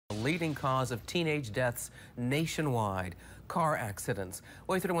leading cause of teenage deaths nationwide. Car accidents.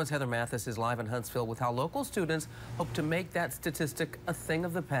 WAAY 31's Heather Mathis is live in Huntsville with how local students hope to make that statistic a thing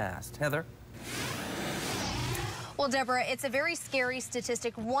of the past. Heather? Well, Deborah, it's a very scary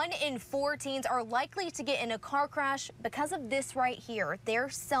statistic. 1 in 4 teens are likely to get in a car crash because of this right here, their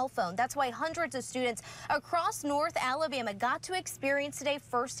cell phone. That's why hundreds of students across North Alabama got to experience today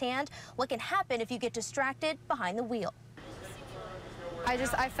firsthand what can happen if you get distracted behind the wheel. I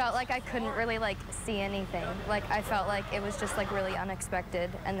felt like I couldn't really see anything. I felt like it was just really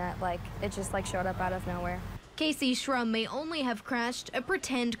unexpected, and that it just showed up out of nowhere. Casey Shrum may only have crashed a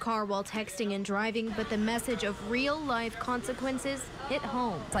pretend car while texting and driving, but the message of real-life consequences hit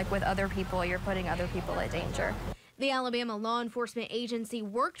home. It's with other people, you're putting other people at danger. The Alabama Law Enforcement Agency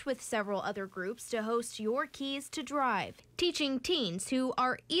worked with several other groups to host Your Keys to Drive, teaching teens who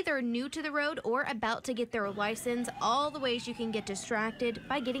are either new to the road or about to get their license all the ways you can get distracted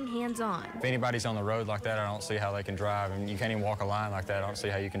by getting hands-on. If anybody's on the road like that, I don't see how they can drive, and you can't even walk a line like that. I don't see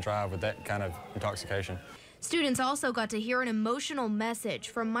how you can drive with that kind of intoxication. Students also got to hear an emotional message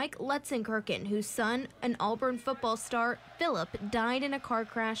from Mike Lutzenkirchen, whose son, an Auburn football star, Philip, died in a car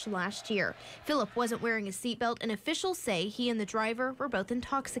crash last year. Philip wasn't wearing a seatbelt, and officials say he and the driver were both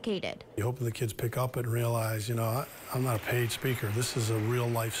intoxicated. You hope the kids pick up and realize, I'm not a paid speaker. This is a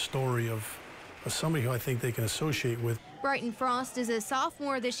real-life story of somebody who I think they can associate with. Brighton Frost is a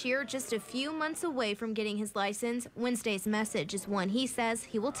sophomore this year, just a few months away from getting his license. Wednesday's message is one he says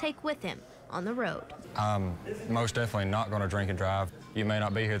he will take with him on the road. I'm most definitely not going to drink and drive. You may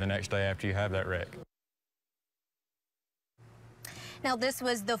not be here the next day after you have that wreck. Now, this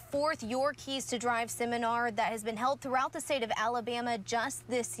was the 4th Your Keys to Drive seminar that has been held throughout the state of Alabama just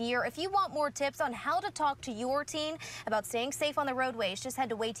this year. If you want more tips on how to talk to your teen about staying safe on the roadways, just head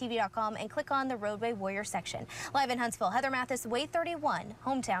to WAAYTV.com and click on the Roadway Warrior section. Live in Huntsville, Heather Mathis, WAAY 31,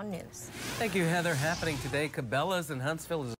 Hometown News. Thank you, Heather. Happening today, Cabela's in Huntsville is